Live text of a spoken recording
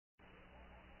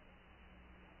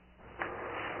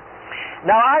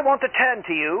Now I want to turn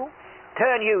you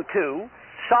to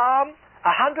Psalm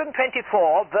 124,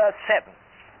 verse 7.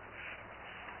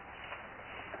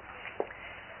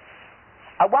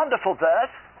 A wonderful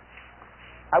verse.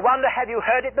 I wonder, have you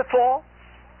heard it before?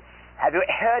 Have you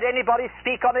heard anybody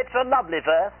speak on it? It's a lovely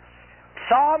verse.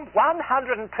 Psalm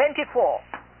 124.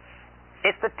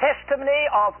 It's the testimony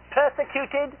of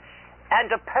persecuted and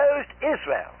opposed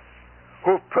Israel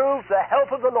who proved the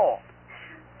help of the Lord.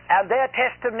 And their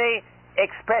testimony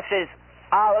expresses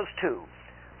ours too.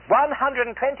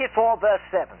 124 verse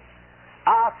 7.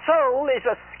 Our soul is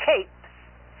escaped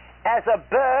as a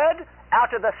bird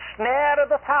out of the snare of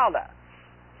the fowler.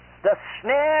 The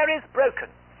snare is broken,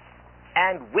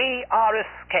 and we are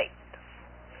escaped.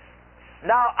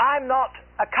 Now, I'm not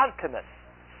a countryman.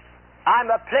 I'm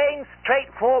a plain,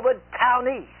 straightforward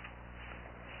townee.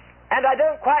 And I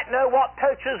don't quite know what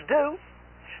poachers do,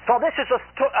 for this is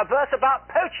a verse about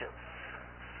poachers.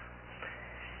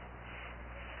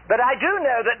 But I do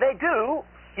know that they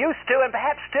used to, and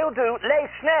perhaps still do, lay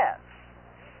snares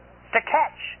to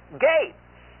catch game,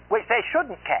 which they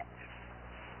shouldn't catch.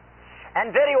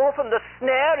 And very often the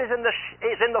snare is in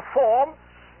the form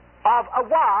of a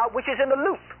wire which is in a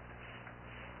loop.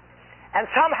 And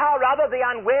somehow or other the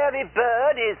unwary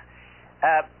bird is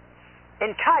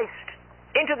enticed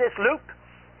into this loop,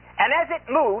 and as it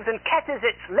moves and catches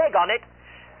its leg on it,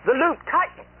 the loop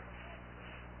tightens.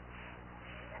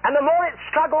 And the more it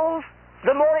struggles,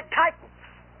 the more it tightens.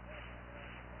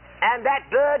 And that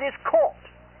bird is caught.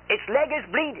 Its leg is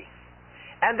bleeding.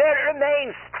 And there it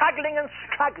remains, struggling and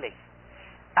struggling,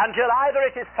 until either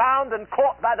it is found and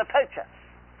caught by the poacher,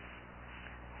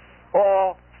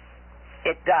 or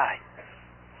it dies.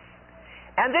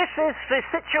 And this is the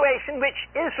situation which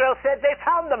Israel said they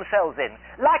found themselves in,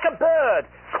 like a bird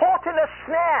caught in a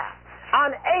snare,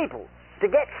 unable to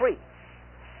get free.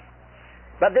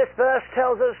 But this verse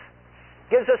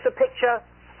gives us a picture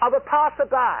of a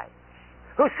passerby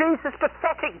who sees this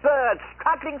pathetic bird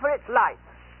struggling for its life.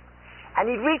 And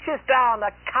he reaches down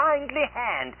a kindly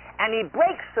hand and he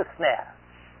breaks the snare.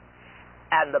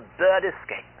 And the bird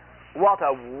escapes. What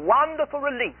a wonderful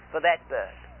relief for that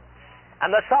bird. And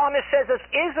the psalmist says it's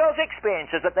Israel's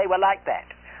experiences that they were like that.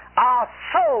 Our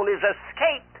soul is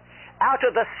escaped out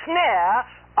of the snare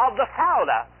of the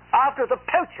fowler, after the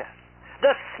poacher.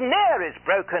 The snare is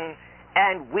broken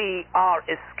and we are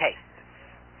escaped.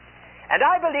 And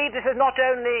I believe this is not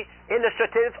only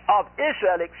illustrative of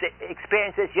Israel's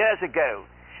experiences years ago,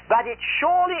 but it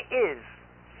surely is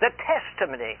the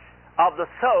testimony of the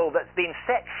soul that's been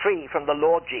set free from the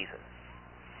Lord Jesus.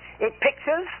 It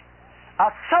pictures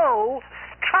a soul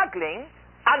struggling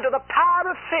under the power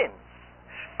of sin,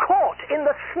 caught in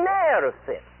the snare of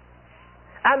sin.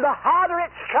 And the harder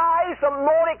it strives, the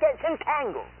more it gets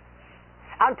entangled,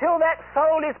 until that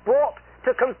soul is brought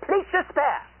to complete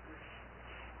despair.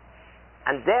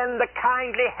 And then the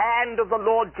kindly hand of the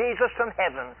Lord Jesus from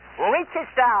heaven reaches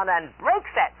down and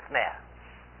breaks that snare.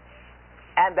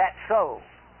 And that soul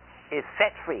is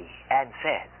set free and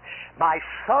says, my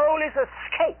soul is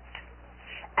escaped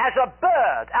as a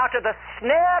bird out of the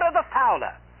snare of the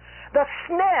fowler. The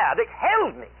snare that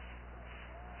held me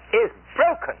is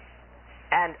broken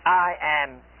and I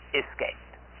am escaped.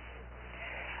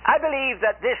 I believe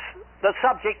that the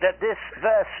subject that this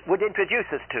verse would introduce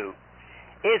us to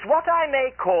is what I may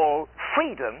call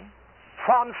freedom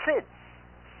from sin.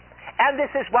 And this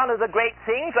is one of the great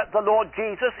things that the Lord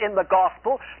Jesus in the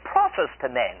gospel proffers to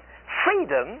men.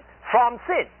 Freedom from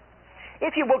sin.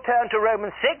 If you will turn to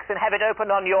Romans 6 and have it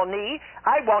open on your knee,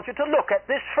 I want you to look at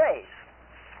this phrase.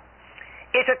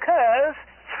 It occurs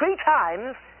 3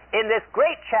 times in this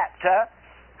great chapter,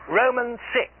 Romans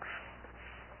 6.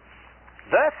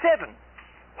 Verse 7,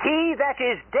 he that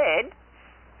is dead,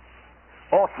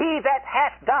 or he that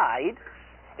hath died,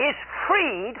 is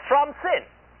freed from sin.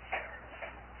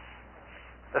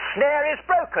 The snare is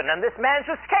broken and this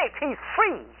man's escaped. He's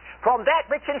free from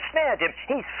that which ensnared him.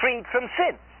 He's freed from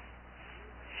sin.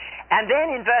 And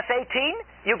then in verse 18,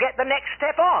 you get the next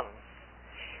step on.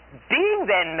 Being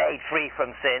then made free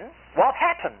from sin, what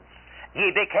happens? Ye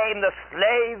became the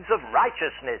slaves of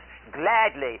righteousness,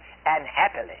 gladly and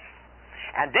happily.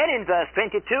 And then in verse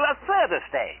 22, a further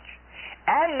stage.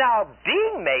 And now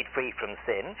being made free from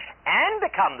sin and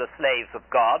become the slaves of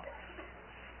God,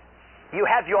 you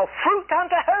have your fruit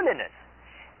unto holiness,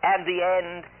 and the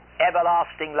end,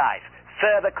 everlasting life.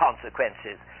 Further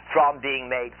consequences from being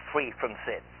made free from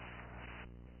sin.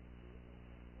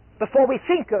 Before we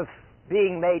think of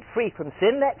being made free from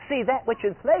sin, let's see that which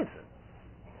enslaves us.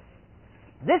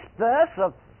 This verse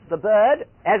of the bird,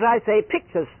 as I say,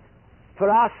 pictures for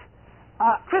us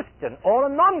a Christian or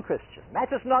a non-Christian,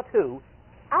 matters not who,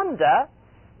 under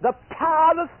the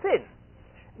power of sin,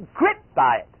 gripped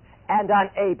by it, and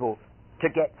unable to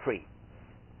get free.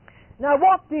 Now,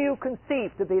 what do you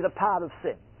conceive to be the power of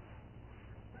sin?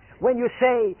 When you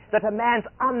say that a man's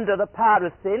under the power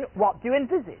of sin, what do you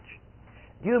envisage?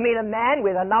 Do you mean a man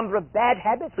with a number of bad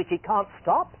habits which he can't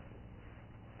stop?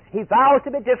 He vows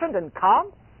to be different and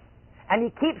can't, and he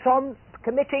keeps on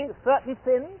committing certain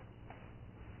sins?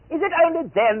 Is it only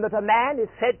then that a man is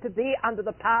said to be under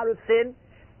the power of sin?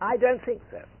 I don't think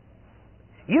so.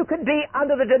 You can be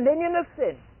under the dominion of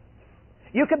sin.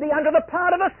 You can be under the power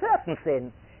of a certain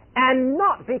sin and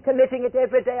not be committing it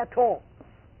every day at all.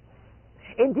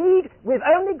 Indeed, we've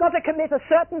only got to commit a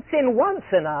certain sin once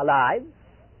in our lives,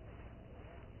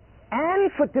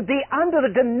 and for to be under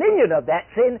the dominion of that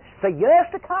sin for years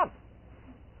to come.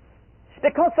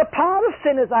 Because the power of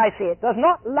sin, as I see it, does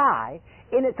not lie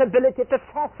in its ability to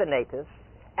fascinate us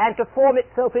and to form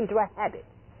itself into a habit.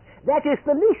 That is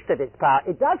the least of its power.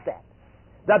 It does that.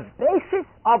 The basis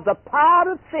of the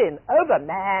power of sin over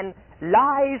man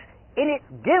lies in its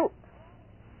guilt.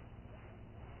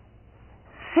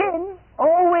 Sin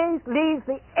always leaves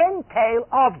the entail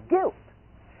of guilt,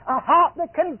 a heart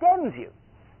that condemns you,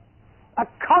 a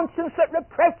conscience that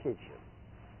reproaches you,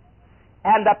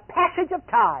 and the passage of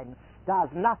time does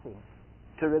nothing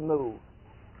to remove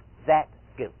that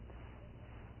guilt.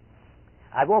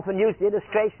 I've often used the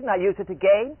illustration, I use it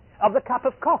again, of the cup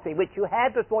of coffee which you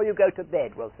have before you go to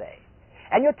bed, we'll say.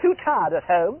 And you're too tired at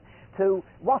home to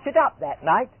wash it up that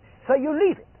night, so you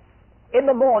leave it. In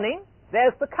the morning,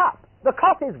 there's the cup. The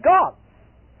coffee's gone,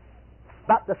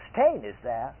 but the stain is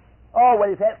there. Oh,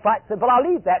 well, that's quite simple. I'll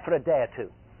leave that for a day or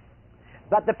two.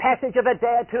 But the passage of a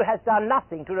day or two has done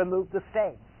nothing to remove the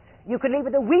stain. You can leave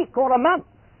it a week or a month,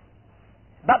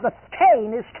 but the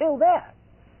stain is still there.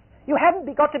 You haven't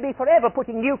got to be forever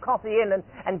putting new coffee in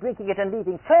and drinking it and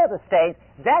leaving further stains.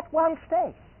 That one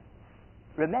stain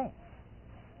remains.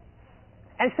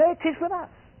 And so it is with us.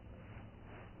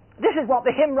 This is what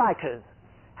the hymn writers,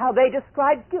 how they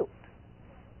describe guilt.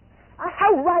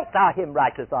 How right our hymn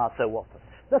writers are so often.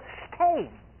 The stain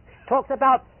talks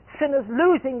about sinners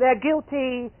losing their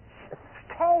guilty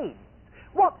stain.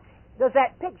 What does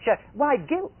that picture? Why,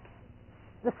 guilt.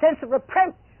 The sense of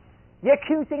reproach. The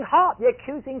accusing heart, the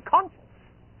accusing conscience.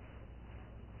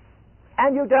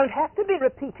 And you don't have to be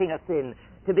repeating a sin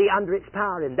to be under its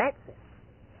power in that sense.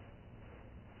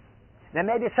 There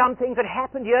may be some things that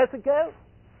happened years ago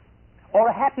or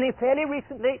are happening fairly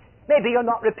recently. Maybe you're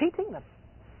not repeating them,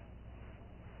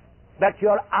 but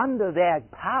you're under their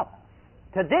power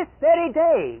to this very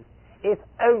day, if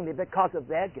only because of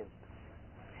their guilt.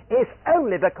 If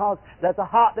only because there's a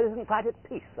heart that isn't quite at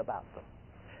peace about them.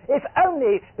 If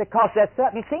only because there's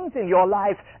certain things in your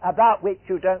life about which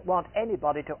you don't want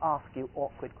anybody to ask you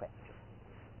awkward questions.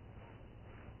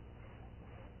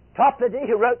 Toplady,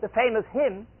 who wrote the famous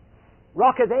hymn,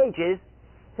 Rock of Ages,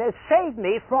 says, "Save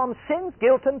me from sin's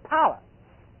guilt and power."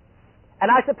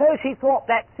 And I suppose he thought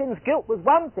that sin's guilt was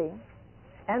one thing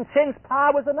and sin's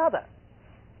power was another.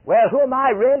 Well, who am I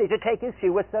really to take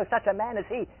issue with such a man as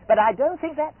he? But I don't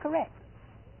think that's correct.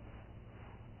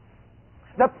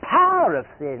 The power of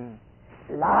sin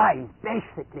lies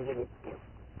basically in its guilt.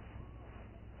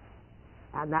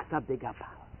 And that's a bigger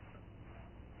power.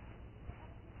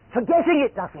 Forgetting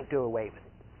it doesn't do away with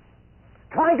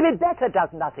it. Trying to be better does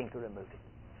nothing to remove it.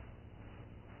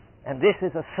 And this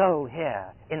is a soul here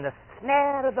in the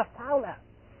snare of the fowler.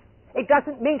 It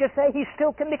doesn't mean to say he's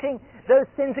still committing those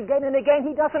sins again and again.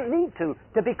 He doesn't need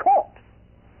to be caught.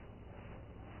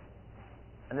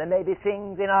 And there may be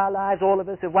things in our lives, all of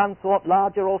us, of one sort,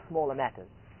 larger or smaller matters.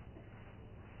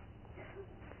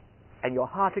 And your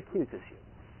heart accuses you.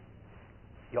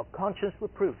 Your conscience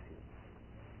reproves you.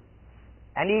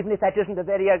 And even if that isn't a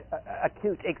very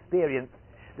acute experience,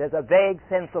 there's a vague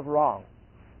sense of wrong.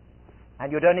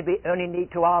 And you'd only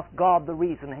need to ask God the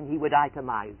reason, and he would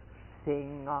itemize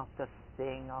sin after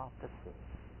sin after sin.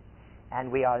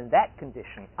 And we are in that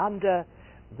condition, under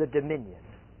the dominion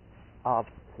of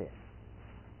sin.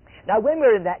 Now, when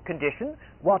we're in that condition,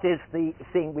 what is the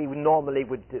thing we normally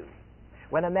would do?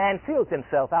 When a man feels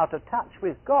himself out of touch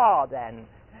with God and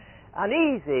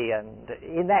uneasy and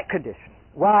in that condition,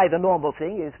 why, the normal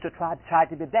thing is to try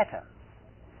to be better,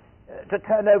 to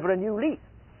turn over a new leaf,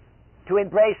 to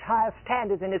embrace higher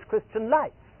standards in his Christian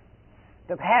life,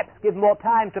 to perhaps give more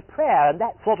time to prayer and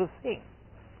that sort of thing,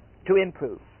 to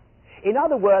improve. In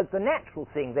other words, the natural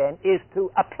thing then is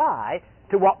to apply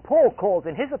to what Paul calls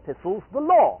in his epistles the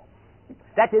law.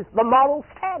 That is, the moral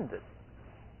standards.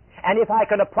 And if I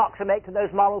can approximate to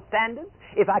those moral standards,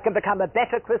 if I can become a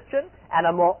better Christian and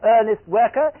a more earnest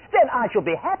worker, then I shall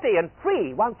be happy and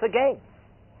free once again.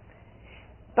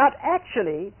 But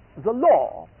actually, the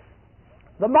law,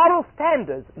 the moral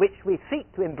standards which we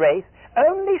seek to embrace,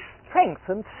 only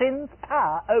strengthen sin's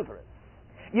power over us.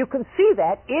 You can see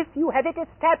that if you have it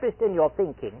established in your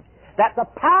thinking that the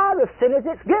power of sin is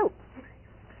its guilt.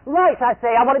 Right, I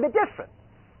say, I want to be different.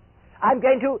 I'm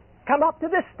going to come up to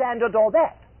this standard or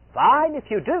that. Fine if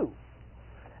you do.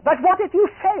 But what if you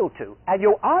fail to, and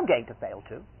you are going to fail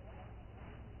to?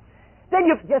 Then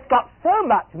you've just got so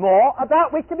much more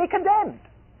about which to be condemned.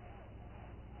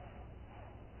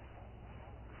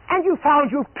 And you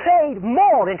found you've played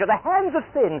more into the hands of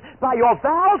sin by your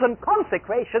vows and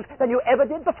consecrations than you ever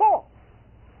did before.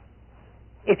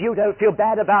 If you don't feel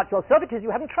bad about yourself, it is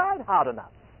you haven't tried hard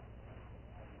enough.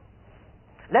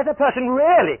 Let a person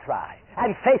really try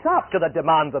and face up to the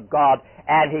demands of God,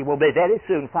 and he will very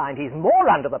soon find he's more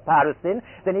under the power of sin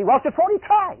than he was before he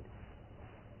tried.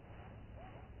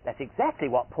 That's exactly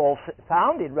what Paul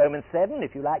found in Romans 7,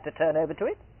 if you like to turn over to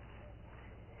it.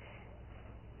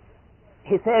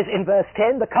 He says in verse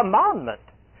 10, the commandment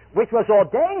which was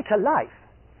ordained to life,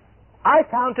 I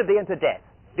found to be unto death.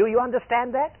 Do you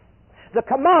understand that? The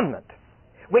commandment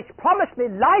which promised me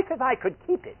life if I could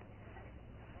keep it,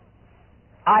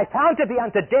 I found to be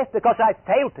unto death because I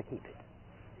failed to keep it.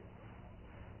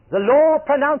 The law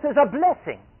pronounces a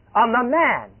blessing on the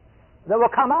man that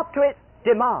will come up to its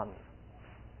demands,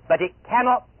 but it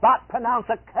cannot but pronounce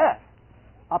a curse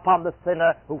upon the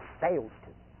sinner who fails to.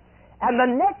 And the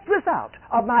net result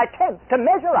of my attempt to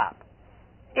measure up,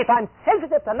 if I'm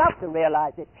sensitive enough to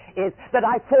realize it, is that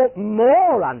I fall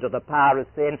more under the power of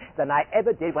sin than I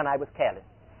ever did when I was careless.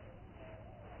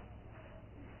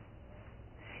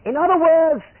 In other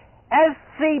words, as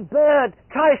the bird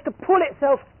tries to pull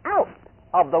itself out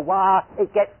of the wire,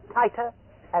 it gets tighter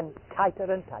and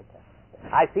tighter and tighter.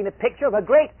 I've seen a picture of a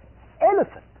great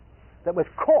elephant that was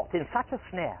caught in such a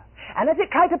snare. And as it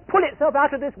tried to pull itself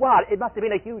out of this wire, it must have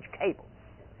been a huge cable.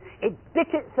 It bit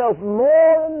itself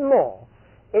more and more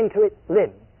into its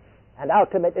limb. And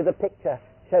ultimately the picture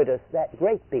showed us that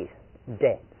great beast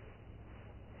dead.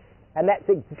 And that's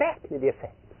exactly the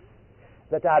effect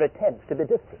that our attempts to be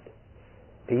different,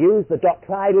 to use the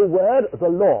doctrinal word, the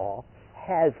law,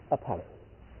 has upon us.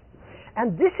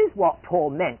 And this is what Paul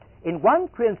meant in 1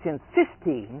 Corinthians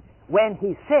 15 when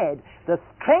he said, the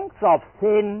strength of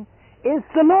sin is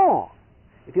the law.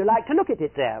 If you like to look at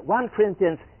it there, 1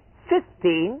 Corinthians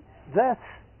 15, verse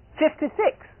 56.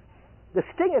 The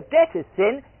sting of death is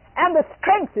sin, and the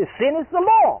strength of sin is the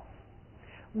law.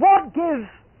 What gives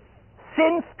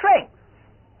sin strength?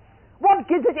 What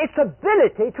gives it its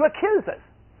ability to accuse us?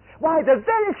 Why, the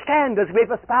very standards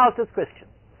we've espoused as Christians.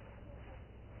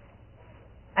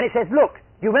 And it says, look,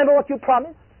 do you remember what you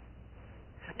promised?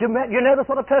 Do you know the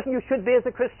sort of person you should be as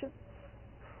a Christian?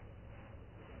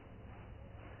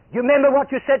 Do you remember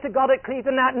what you said to God at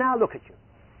Cleveland? Now look at you.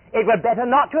 It were better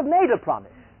not to have made a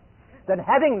promise than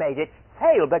having made it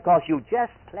fail because you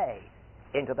just play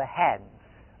into the hands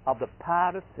of the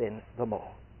power of sin the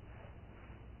more.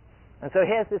 And so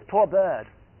here's this poor bird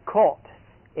caught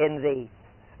in the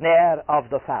snare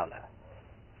of the fowler.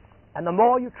 And the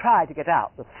more you try to get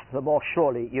out, the more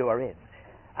surely you are in.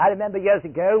 I remember years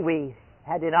ago we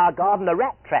had in our garden a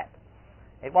rat trap.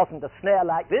 It wasn't a snare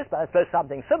like this, but I suppose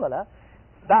something similar.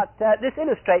 But this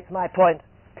illustrates my point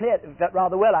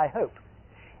rather well, I hope.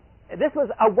 This was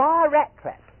a wire rat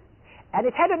trap, and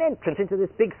it had an entrance into this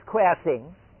big square thing,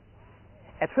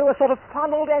 and through a sort of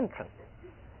funneled entrance.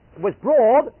 It was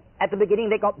broad at the beginning,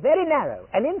 they got very narrow,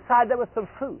 and inside there was some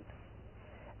food.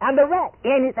 And the rat,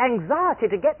 in its anxiety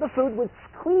to get the food, would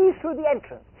squeeze through the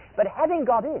entrance, but having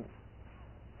got in,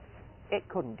 it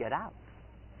couldn't get out.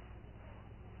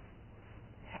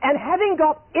 And having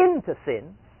got into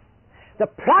sin, the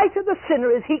plight of the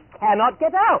sinner is he cannot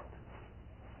get out.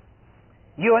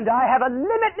 You and I have a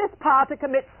limitless power to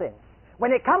commit sin.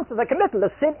 When it comes to the committal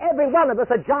of sin, every one of us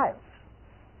are giants.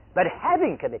 But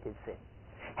having committed sin,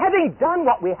 having done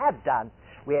what we have done,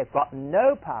 we have got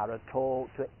no power at all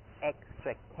to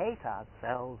extricate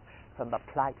ourselves from the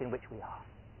plight in which we are.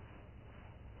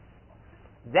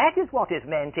 That is what is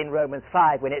meant in Romans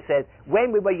 5 when it says,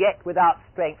 when we were yet without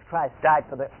strength, Christ died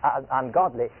for the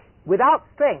ungodly. Without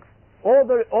strength, all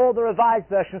the revised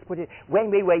versions put it,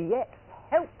 when we were yet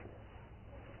helpless.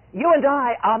 You and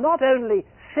I are not only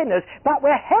sinners, but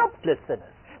we're helpless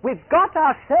sinners. We've got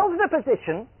ourselves in a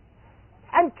position,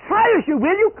 and try as you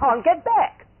will, you can't get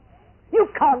back. You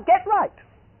can't get right.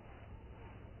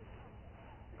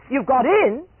 You've got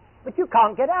in, but you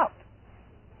can't get out.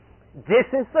 This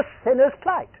is the sinner's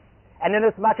plight. And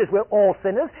inasmuch as we're all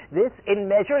sinners, this in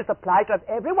measure is the plight of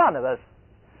every one of us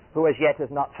who as yet has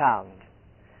not found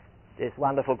this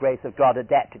wonderful grace of God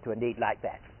adapted to a need like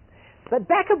that. But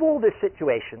back of all this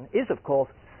situation is, of course,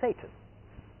 Satan.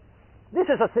 This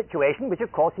is a situation which,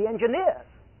 of course, he engineers.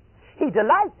 He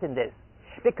delights in this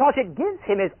because it gives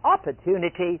him his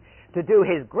opportunity to do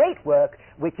his great work,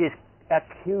 which is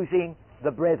accusing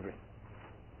the brethren.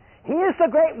 He is the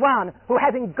great one who,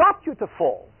 having got you to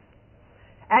fall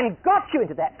and got you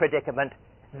into that predicament,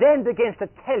 then begins to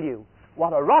tell you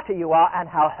what a rotter you are and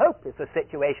how hopeless the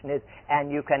situation is,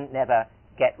 and you can never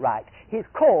get right. He's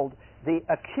called the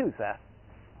accuser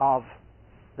of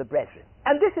the brethren.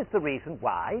 And this is the reason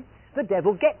why the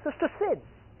devil gets us to sin.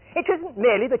 It isn't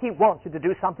merely that he wants you to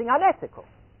do something unethical,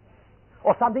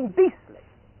 or something beastly,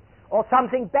 or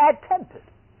something bad-tempered,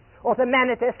 or to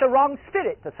manifest a wrong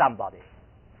spirit to somebody.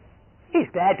 He's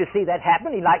glad to see that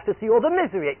happen. He likes to see all the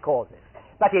misery it causes.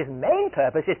 But his main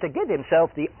purpose is to give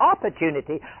himself the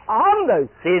opportunity on those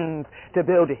sins to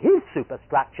build his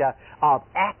superstructure of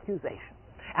accusation.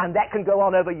 And that can go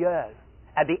on over years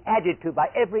and be added to by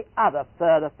every other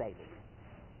further failure.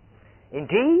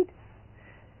 Indeed,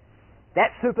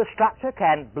 that superstructure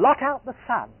can blot out the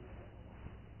sun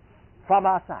from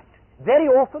our sight. Very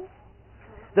often,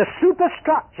 the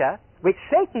superstructure which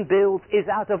Satan builds is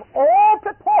out of all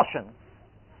proportion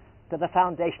to the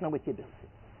foundation on which he builds it.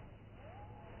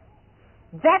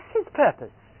 That's his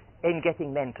purpose in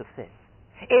getting men to sin,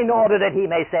 in order that he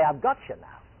may say, I've got you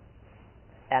now,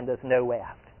 and there's no way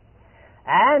out.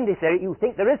 And if you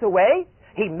think there is a way,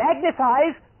 he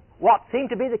magnifies what seem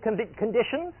to be the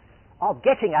conditions of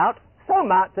getting out so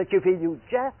much that you feel you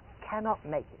just cannot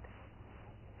make it.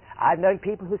 I've known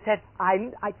people who said,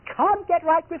 I can't get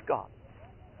right with God.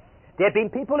 There have been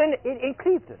people in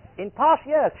Cleveland in past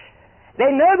years.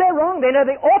 They know they're wrong, they know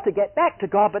they ought to get back to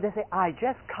God, but they say, I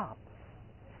just can't.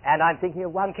 And I'm thinking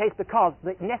of one case because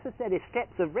the necessary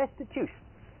steps of restitution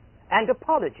and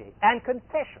apology and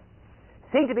confession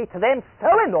seem to be to them so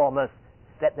enormous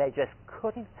that they just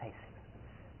couldn't face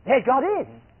it. They got in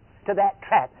to that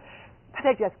trap, but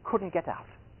they just couldn't get out.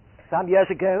 Some years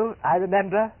ago, I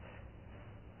remember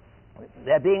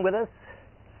there being with us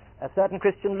a certain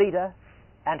Christian leader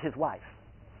and his wife.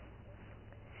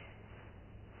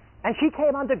 And she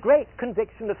came under great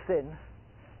conviction of sin,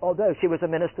 although she was a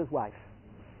minister's wife.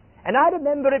 And I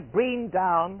remember it breathed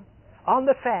down on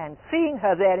the fan, seeing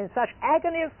her there in such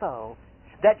agony of soul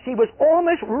that she was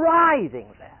almost writhing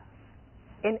there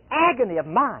in agony of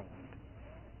mind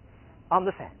on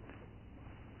the sand.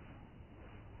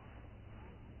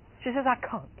 She says, I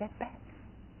can't get back.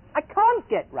 I can't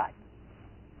get right.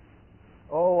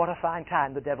 Oh, what a fine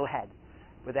time the devil had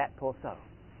with that poor soul.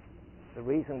 The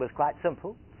reason was quite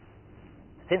simple.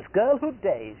 Since girlhood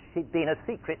days, she'd been a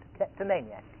secret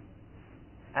kleptomaniac.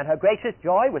 And her greatest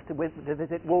joy was to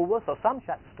visit Woolworths or some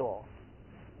such store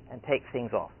and take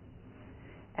things off.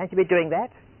 And she'd be doing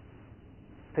that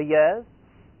for years,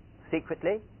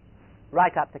 secretly,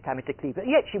 right up to coming to Cleveland.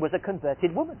 Yet she was a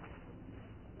converted woman,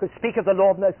 could speak of the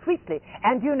Lord most sweetly.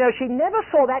 And you know, she never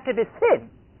saw that to be sin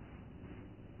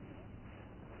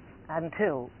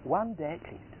until one day at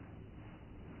least.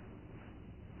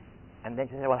 And then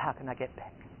she said, well, how can I get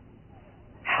back?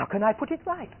 How can I put it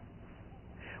right?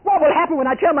 What will happen when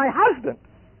I tell my husband?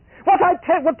 What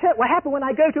will happen when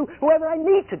I go to whoever I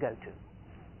need to go to?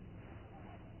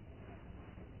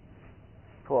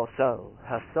 Poor soul.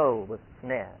 Her soul was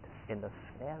snared in the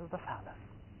snare of the fowler.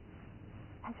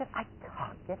 And said, I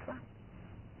can't get right.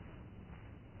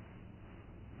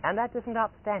 And that is an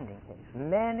outstanding case.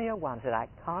 Many a one said, I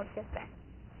can't get back.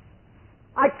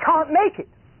 I can't make it.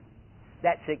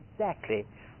 That's exactly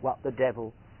what the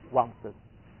devil wants us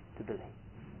to believe.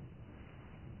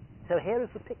 So here is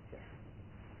the picture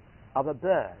of a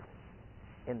bird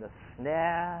in the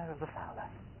snare of the fowler.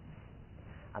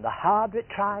 And the harder it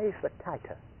tries, the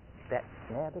tighter that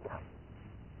snare becomes.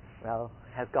 Well,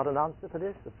 has God an answer for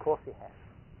this? Of course he has.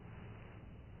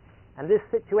 And this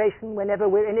situation, whenever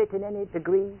we're in it in any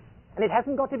degree, and it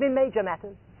hasn't got to be major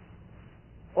matters,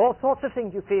 all sorts of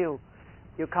things you feel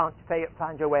you can't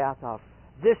find your way out of,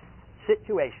 this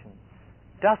situation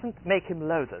doesn't make him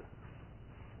loathe us,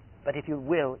 but if you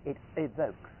will, it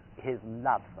evokes his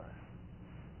love for us.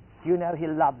 You know he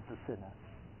loves the sinner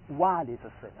while he's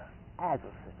a sinner, as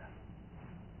a sinner.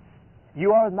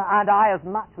 You and I as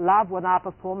much love when our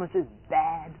performance is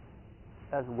bad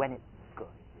as when it's good.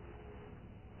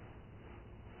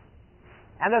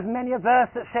 And there's many a verse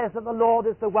that says that the Lord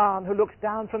is the one who looks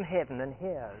down from heaven and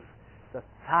hears the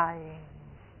sighing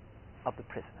of the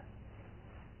prisoner.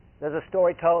 There's a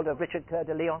story told of Richard Coeur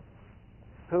de Lion,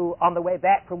 who on the way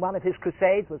back from one of his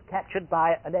crusades was captured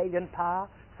by an alien power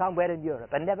somewhere in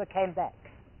Europe and never came back.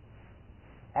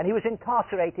 and he was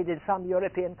incarcerated in some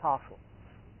European castle.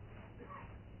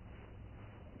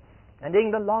 And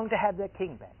England longed to have their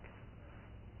king back.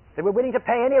 They were willing to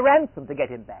pay any ransom to get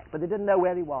him back, but they didn't know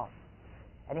where he was.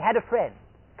 And he had a friend,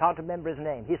 can't remember his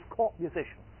name, his court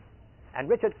musician. And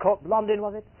Richard Court Blondin,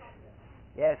 was it?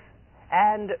 Yes.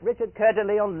 And Richard Coeur de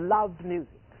Lion loved music.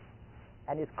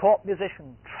 And his court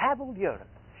musician traveled Europe.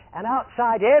 And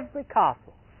outside every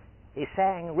castle, he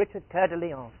sang Richard Coeur de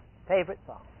Lion's favorite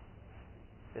song.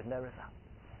 There's no result.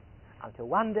 Until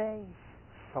one day,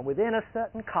 from within a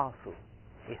certain castle,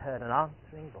 he heard an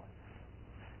answering voice,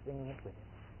 singing it with him.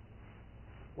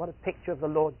 What a picture of the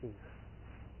Lord Jesus,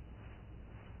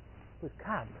 who's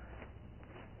come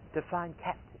to find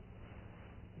captives,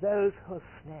 those who are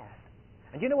snared.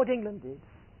 And you know what England did?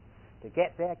 To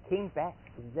get their king back,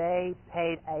 they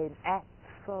paid an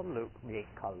absolutely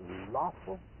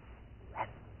colossal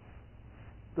ransom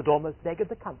that almost beggared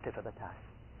the country for the time.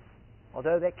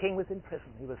 Although their king was in prison,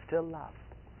 he was still loved,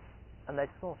 and they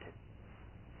sought him.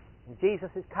 And Jesus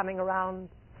is coming around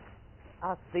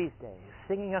us these days,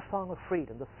 singing a song of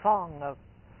freedom, the song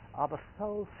of a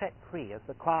soul set free, as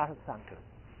the choir has sung to us.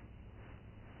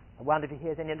 I wonder if he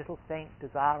hears any little faint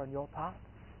desire on your part.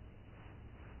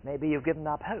 Maybe you've given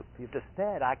up hope, you've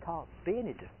despaired, I can't be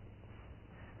any different.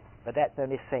 But that's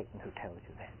only Satan who tells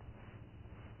you that.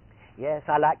 Yes,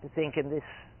 I like to think in this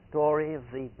story of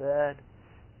the bird,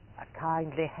 a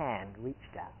kindly hand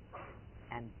reached out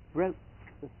and broke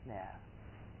the snare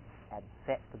and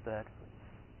set the bird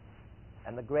free.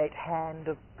 And the great hand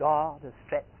of God has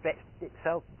stretched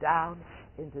itself down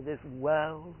into this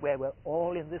world where we're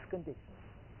all in this condition,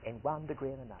 in one degree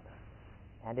or another.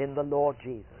 And in the Lord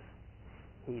Jesus,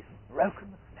 he's broken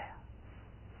the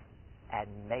snare and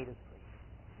made us free.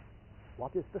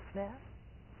 What is the snare?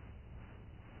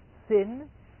 Sin,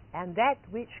 and that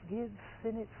which gives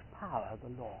sin its power,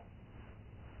 the law.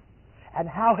 And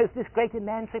how has this great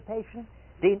emancipation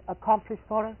been accomplished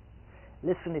for us?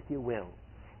 Listen, if you will,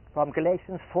 from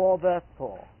Galatians 4, verse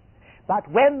 4. But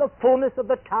when the fullness of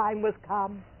the time was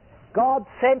come, God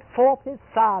sent forth his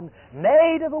Son,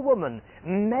 made of a woman,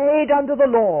 made under the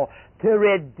law, to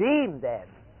redeem them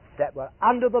that were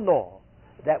under the law,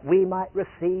 that we might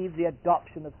receive the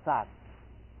adoption of sons.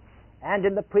 And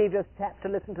in the previous chapter,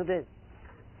 listen to this.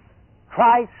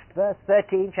 Christ, verse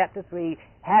 13, chapter 3,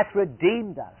 hath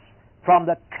redeemed us from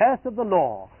the curse of the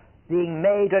law, being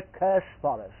made a curse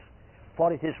for us.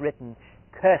 For it is written,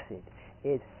 Cursed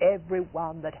is every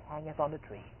one that hangeth on a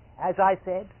tree. As I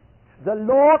said, the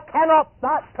law cannot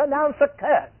but pronounce a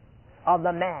curse on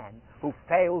the man who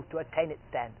fails to attain its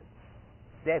standards.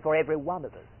 Therefore, every one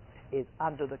of us is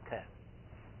under the curse.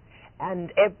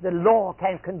 And the law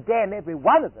can condemn every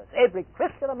one of us, every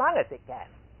Christian among us it can,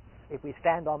 if we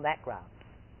stand on that ground.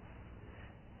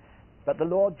 But the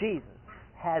Lord Jesus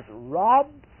has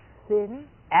robbed sin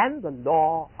and the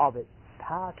law of its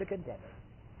power to condemn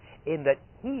us, in that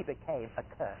he became a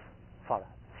curse for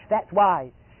us. That's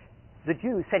why the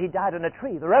Jews said he died on a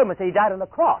tree. The Romans said he died on a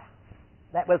cross.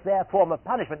 That was their form of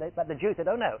punishment. But the Jews said,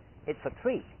 oh no, it's a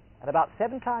tree. And about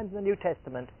 7 times in the New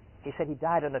Testament, he said he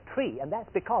died on a tree. And that's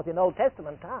because in Old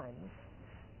Testament times,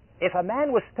 if a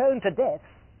man was stoned to death,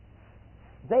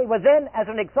 they were then, as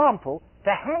an example, to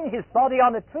hang his body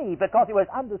on a tree, because it was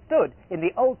understood in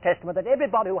the Old Testament that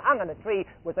everybody who hung on a tree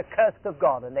was accursed of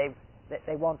God. And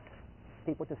they want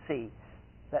people to see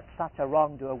that such a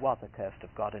wrongdoer was accursed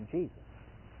of God. And Jesus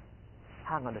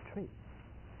hung on a tree.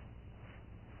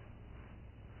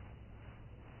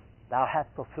 Thou hast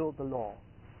fulfilled the law,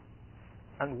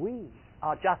 and we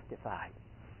are justified.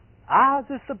 Ours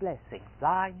is the blessing,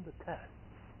 thine the curse.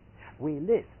 We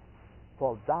live,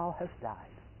 for thou hast died.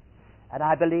 And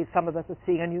I believe some of us are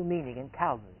seeing a new meaning in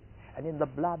Calvary, and in the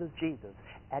blood of Jesus,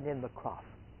 and in the cross.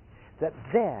 That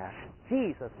there,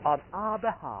 Jesus, on our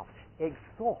behalf,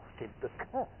 exhausted the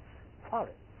curse for us.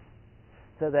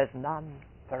 So there's none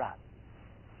for us.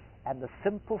 And the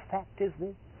simple fact is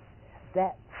this,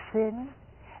 that sin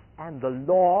and the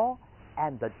law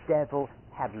and the devil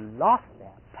have lost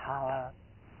their power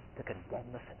to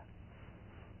condemn the sinner.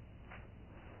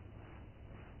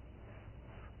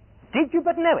 Did you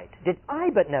but know it? Did I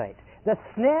but know it? The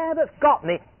snare that's got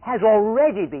me has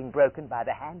already been broken by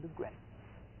the hand of grace.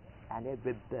 And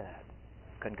every bird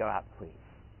can go out free.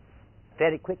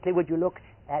 Very quickly, would you look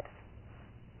at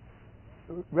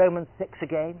Romans 6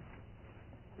 again?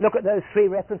 Look at those 3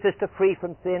 references to free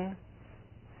from sin.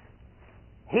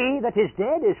 He that is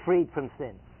dead is freed from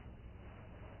sin.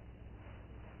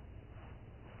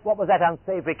 What was that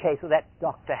unsavory case that that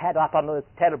doctor had up on those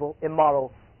terrible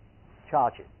immoral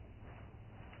charges?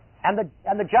 And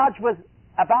the judge was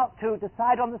about to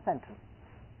decide on the sentence.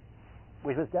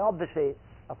 which was obviously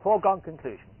a foregone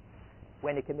conclusion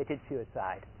when he committed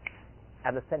suicide,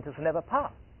 and the sentence never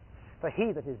passed. For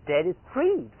he that is dead is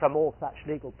freed from all such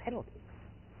legal penalties.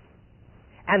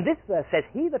 And this verse says,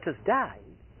 he that has died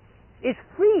is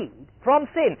freed from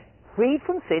sin. Freed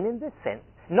from sin in this sense,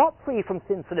 not free from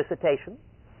sin solicitation,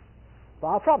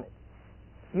 far from it.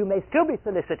 You may still be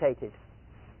solicited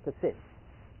to sin,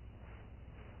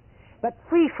 but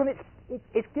free from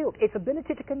its guilt, its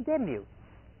ability to condemn you.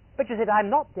 But you said, I'm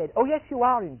not dead. Oh yes, you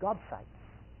are in God's sight,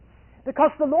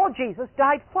 because the Lord Jesus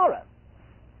died for us.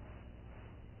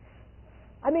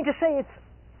 I mean to say, it's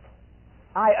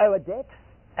I owe a debt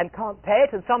and can't pay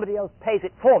it, and somebody else pays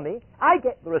it for me. I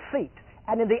get the receipt,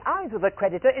 and in the eyes of the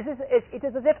creditor, it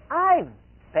is as if I've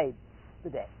paid the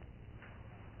debt,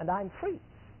 and I'm free.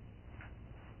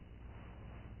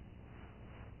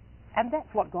 And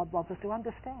that's what God wants us to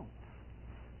understand.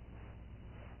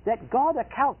 That God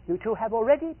accounts you to have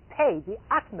already paid the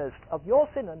utmost of your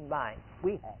sin and mine,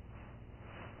 we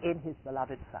have, in His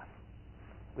beloved Son.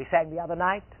 We sang the other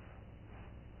night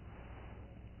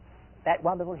that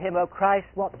wonderful hymn, O Christ,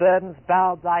 what burdens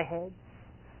bowed thy head.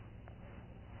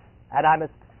 And I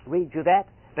must read you that,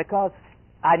 because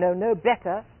I know no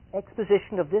better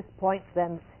exposition of this point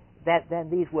than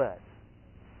these words.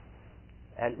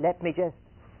 Let me just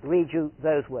read you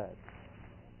those words.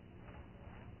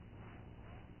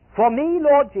 For me,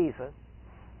 Lord Jesus,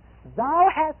 thou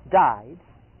hast died,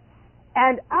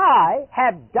 and I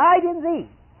have died in thee.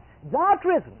 Thou art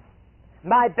risen,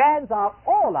 my bands are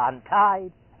all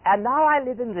untied, and now I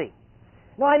live in thee.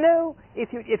 Now I know, if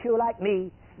you're like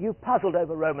me, you puzzled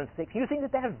over Romans 6. You think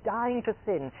that of dying to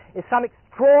sin is some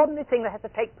extraordinary thing that has to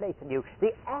take place in you.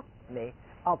 The acme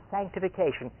of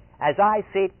sanctification, as I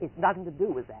see it, is nothing to do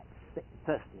with that,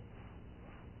 firstly.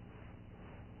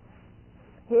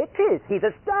 Here it is. He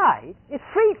that's died is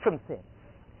freed from sin.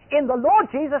 In the Lord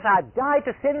Jesus, I've died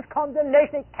to sin's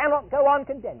condemnation. It cannot go on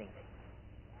condemning me.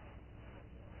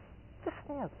 The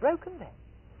snare's broken then.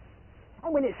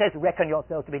 And when it says, reckon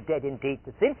yourself to be dead indeed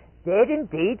to sin, dead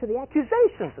indeed to the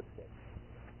accusations of sin.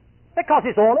 Because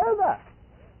it's all over.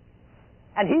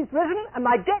 And He's risen, and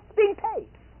my debt's been paid.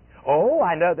 Oh,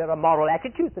 I know there are moral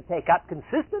attitudes to take up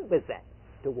consistent with that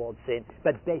towards sin,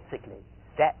 but basically,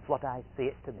 that's what I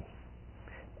see it to mean.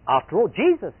 After all,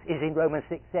 Jesus is in Romans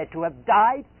 6 said to have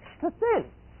died to sin.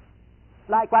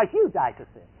 Likewise, you died to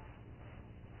sin.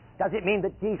 Does it mean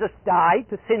that Jesus died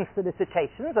to sin's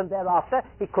solicitations and thereafter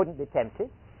He couldn't be tempted?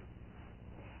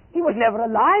 He was never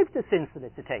alive to sin's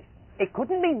solicitations. It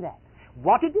couldn't mean that.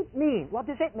 What did it mean? What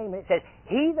does it mean when it says,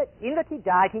 in that He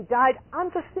died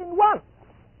unto sin once?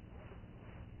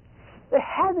 That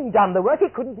having done the work,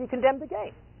 He couldn't be condemned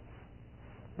again.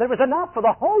 There was enough for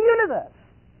the whole universe.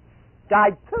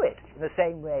 Died to it. In the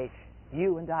same way,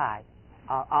 you and I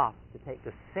are asked to take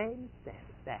the same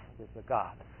step with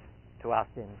regard to our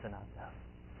sins and ourselves.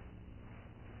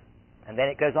 And then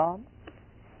it goes on.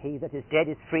 He that is dead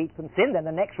is freed from sin. Then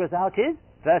the next result is,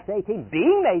 verse 18,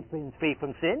 being made free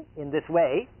from sin in this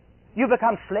way, you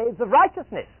become slaves of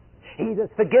righteousness. He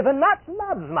that's forgiven much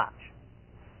loves much.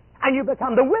 And you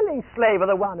become the willing slave of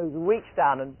the one who's reached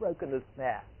down and broken the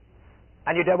snare.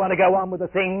 And you don't want to go on with the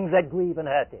things that grieve and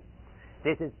hurt Him.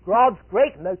 This is God's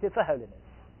great motive for holiness.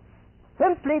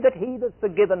 Simply that he that's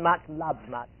forgiven much loves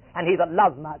much, and he that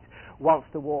loves much wants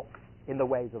to walk in the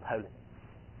ways of holiness.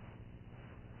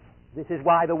 This is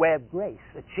why the way of grace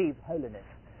achieves holiness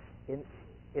in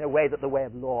a way that the way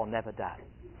of law never does.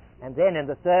 And then in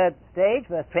the third stage,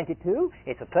 verse 22,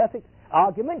 it's a perfect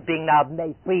argument, being now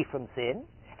made free from sin,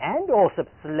 and also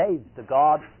slaves to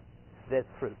God, there's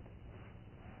fruit.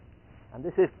 And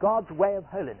this is God's way of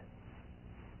holiness.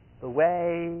 The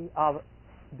way of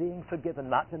being forgiven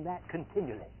much, and that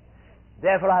continually.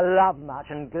 Therefore I love much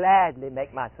and gladly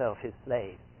make myself His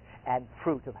slave, and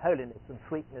fruit of holiness and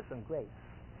sweetness and grace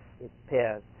it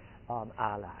appears on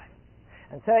our lives.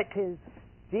 And so it is,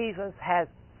 Jesus has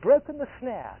broken the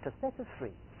snare to set us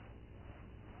free,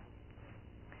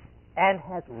 and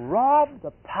has robbed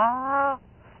the power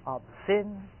of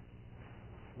sin,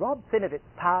 robbed sin of its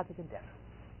power to condemn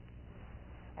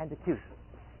us and accuse us.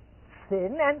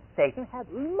 Sin and Satan have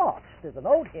lost, as an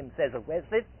old hymn says of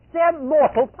Wesley, their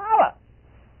mortal power.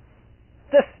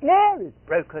 The snare is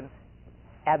broken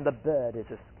and the bird is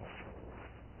escaped.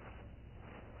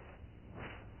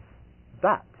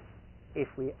 But if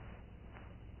we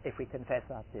confess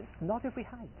our sins, not if we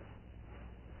hide them.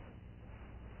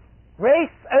 Grace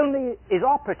only is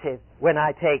operative when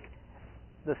I take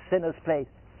the sinner's place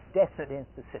definitely and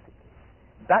specifically.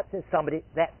 But, says somebody,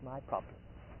 that's my problem.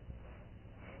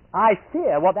 I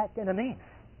fear what that's going to mean.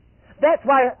 That's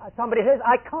why somebody says,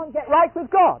 I can't get right with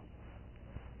God.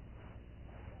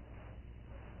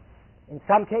 In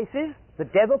some cases, the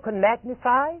devil can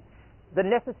magnify the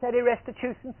necessary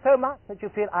restitution so much that you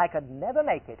feel, I could never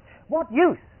make it. What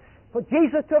use for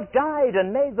Jesus to have died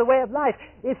and made the way of life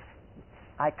if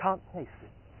I can't face it?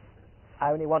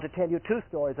 I only want to tell you two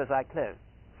stories as I close.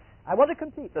 I want to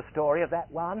complete the story of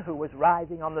that one who was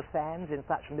writhing on the sands in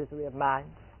such misery of mind.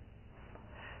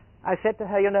 I said to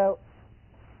her, you know,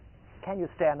 can you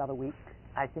stay another week?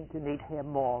 I think you need to hear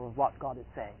more of what God is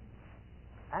saying.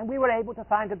 And we were able to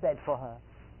find a bed for her.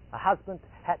 Her husband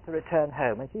had to return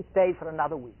home, and she stayed for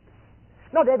another week.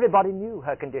 Not everybody knew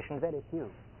her condition, very few.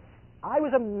 I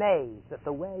was amazed at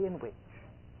the way in which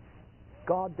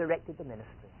God directed the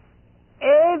ministry.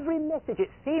 Every message, it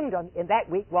seemed, in that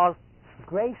week was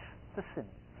grace for sinners.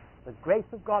 The grace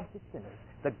of God for sinners.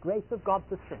 The grace of God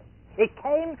for sinners. It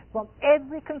came from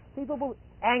every conceivable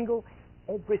angle,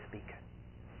 every speaker.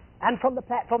 And from the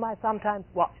platform I sometimes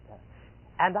watched her.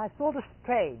 And I saw the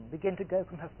strain begin to go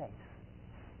from her face.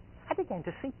 I began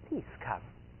to see peace come.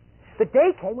 The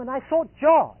day came when I saw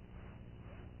joy.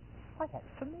 Why, that's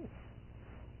for me.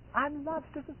 I'm loved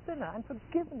as a sinner. I'm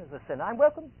forgiven as a sinner. I'm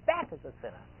welcomed back as a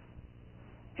sinner.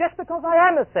 Just because I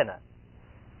am a sinner.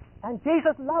 And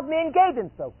Jesus loved me and gave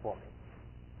himself for me.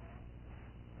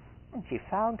 And she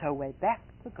found her way back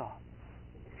to God.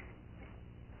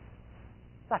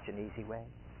 Such an easy way.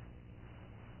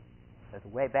 There's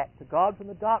a way back to God from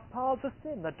the dark paths of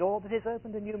sin, the door that is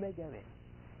opened and you may go in.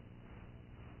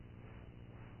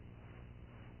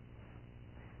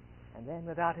 And then,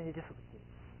 without any difficulty,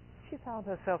 she found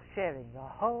herself sharing the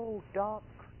whole dark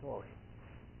story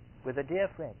with a dear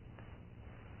friend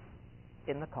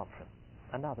in the conference,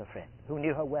 another friend who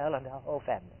knew her well and her whole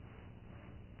family.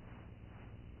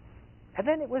 And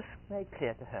then it was made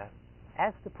clear to her,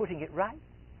 as to putting it right,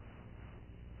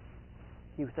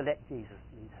 she was to let Jesus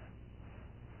lead her.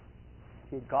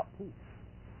 She had got peace.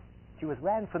 She was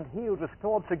ransomed, healed,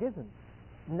 restored, forgiven.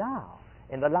 Now,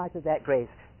 in the light of that grace,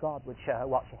 God would show her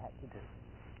what she had to do.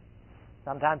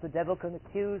 Sometimes the devil can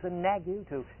accuse and nag you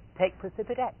to take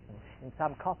precipitate action in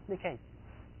some costly case.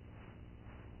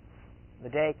 The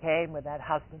day came when that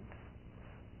husband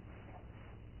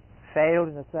failed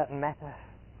in a certain matter,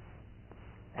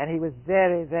 and he was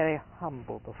very, very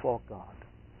humble before God.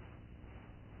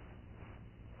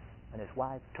 And his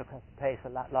wife took her place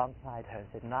alongside her and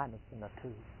said, and I'm a sinner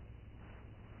too.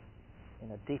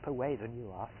 In a deeper way than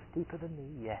you are. Deeper than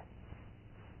me, yes.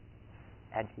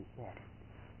 And she said it.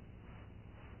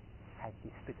 And she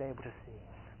was able to see,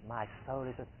 my soul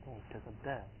is escaped as a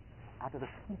bird out of the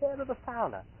snare of the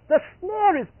fowler. The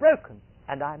snare is broken,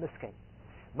 and I'm escaped.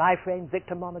 My friend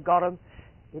Victor Monogoram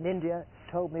in India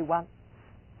told me once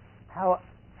how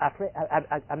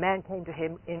a man came to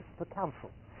him for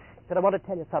counsel. He said, I want to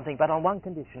tell you something, but on one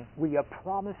condition. Will you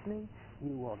promise me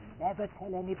you will never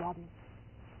tell anybody?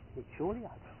 He said, surely I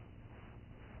will.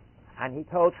 And he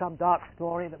told some dark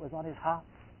story that was on his heart.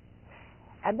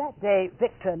 And that day,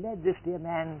 Victor led this dear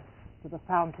man to the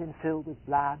fountain filled with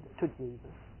blood, to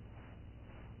Jesus.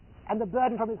 And the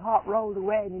burden from his heart rolled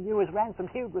away, and he knew his ransom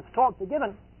healed, restored,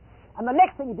 forgiven. And the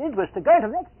next thing he did was to go to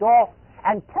the next door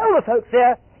and tell the folks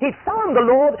there he'd found the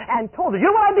Lord and told them, you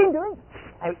know what I've been doing?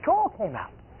 And it all came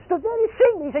out. Stood very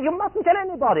singly. He said, you mustn't tell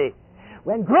anybody.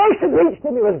 When grace had reached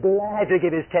him, he was glad to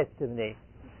give his testimony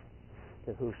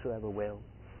to whosoever will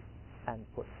and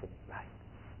put things right.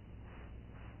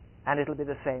 And it'll be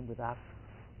the same with us.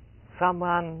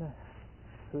 Someone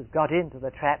who's got into the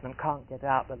trap and can't get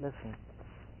out, but listen,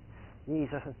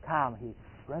 Jesus has come. He's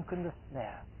broken the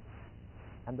snare.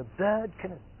 And the bird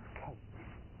can escape.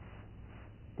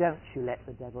 Don't you let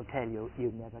the devil tell you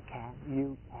you never can.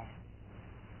 You can.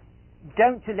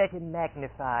 Don't you let him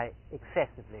magnify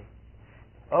excessively.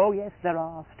 Oh, yes, there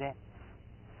are steps.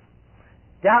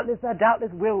 There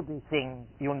doubtless will be things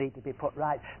you'll need to be put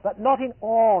right, but not in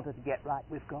order to get right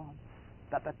with God,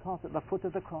 but because at the foot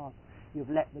of the cross you've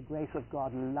let the grace of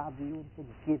God love you and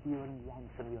forgive you and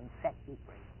ransom you and set you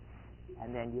free.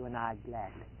 And then you and I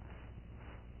gladly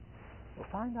will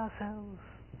find ourselves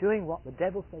doing what the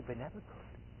devil said we never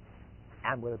could,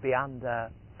 and we'll be under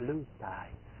blue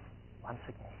skies once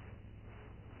again.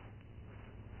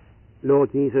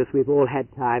 Lord Jesus, we've all had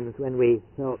times when we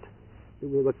felt that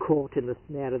we were caught in the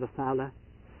snare of the fowler.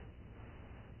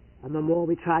 And the more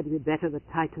we tried to be better, the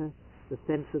tighter the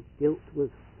sense of guilt was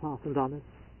fastened on us.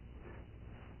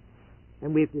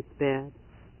 And we've despaired.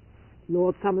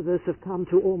 Lord, some of us have come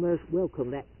to almost welcome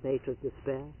that state of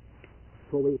despair,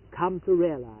 for we've come to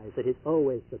realize that it's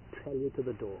always the prelude to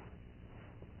the door.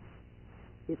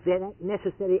 It's that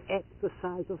necessary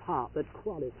exercise of heart that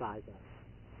qualifies us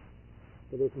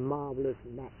for this marvelous,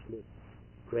 matchless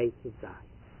grace of God.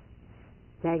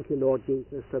 Thank you, Lord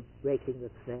Jesus, for breaking the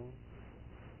snare,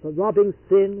 for robbing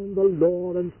sin and the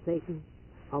law and Satan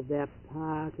of their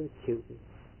power to accuse us.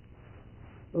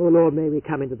 Oh, Lord, may we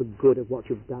come into the good of what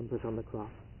you've done for us on the cross.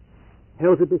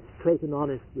 Help us to be straight and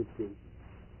honest with thee.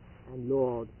 And,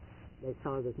 Lord, may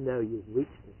some of us know you've reached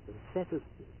us and set us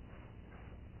free.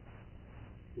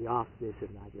 We ask this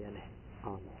in thy dear name.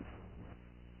 Amen.